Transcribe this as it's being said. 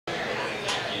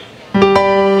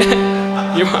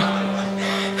You're welcome.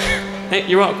 Hey,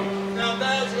 you're welcome. Now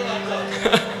that's what I'm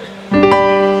talking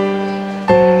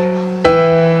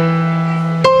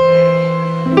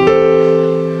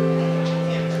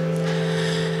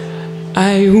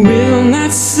I will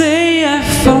not say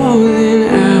I've fallen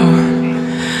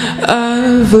out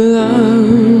of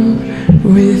love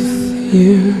with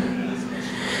you,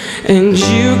 and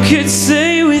you could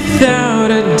say without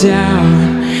a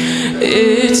doubt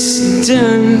it's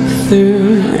done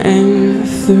through and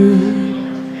through.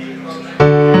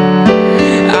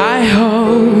 I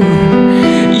hope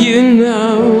you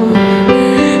know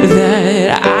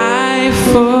that I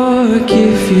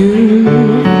forgive you.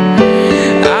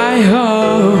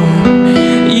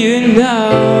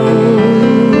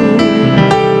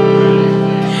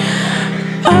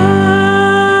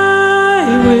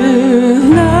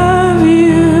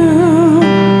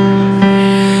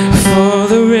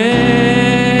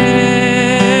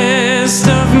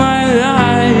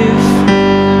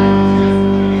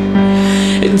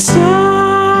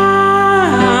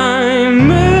 Time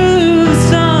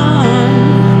moves on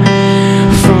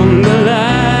from the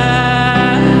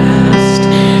last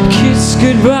kiss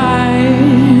goodbye.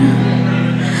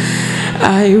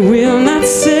 I will not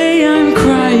say I'm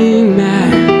crying now,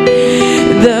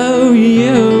 though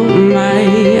you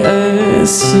might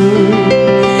assume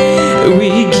we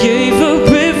gave up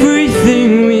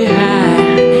everything we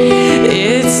had.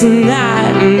 It's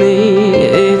not me,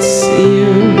 it's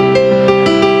you.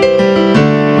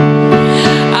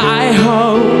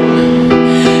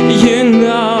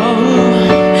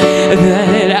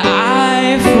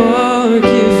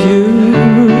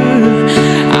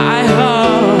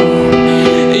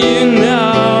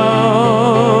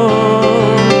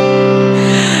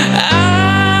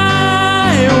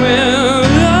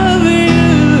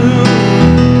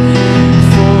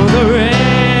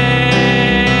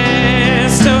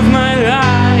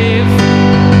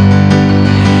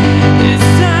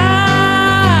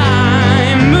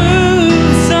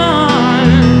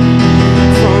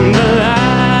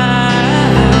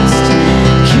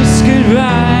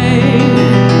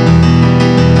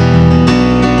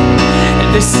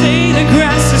 They say the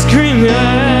grass is greener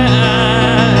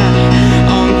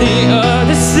on the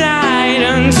other side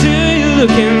until you're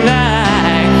looking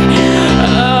back.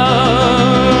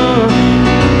 Oh,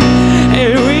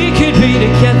 and we could be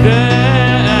together,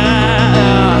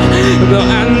 but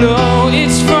I know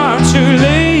it's far too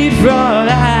late for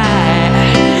that.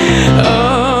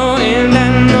 Oh, and I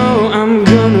know I'm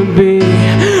gonna be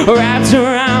wrapped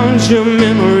around your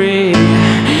memory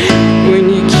when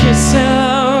you kiss hello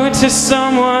to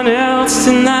someone else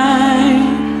tonight.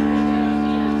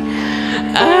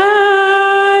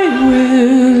 I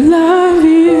will love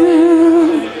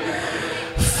you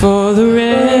for the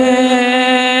rest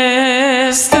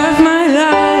of my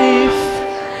life.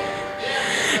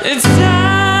 It's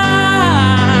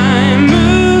time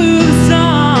moves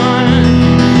on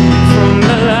from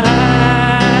the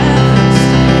last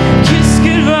kiss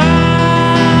goodbye.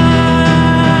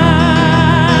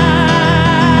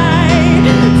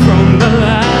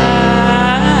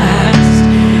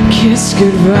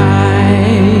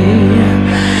 Goodbye.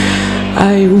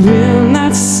 I will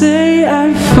not say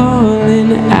I've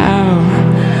fallen out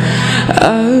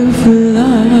of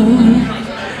love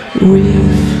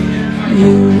with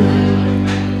you.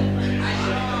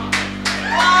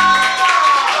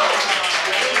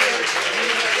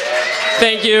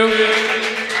 Thank you.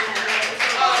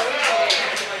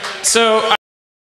 So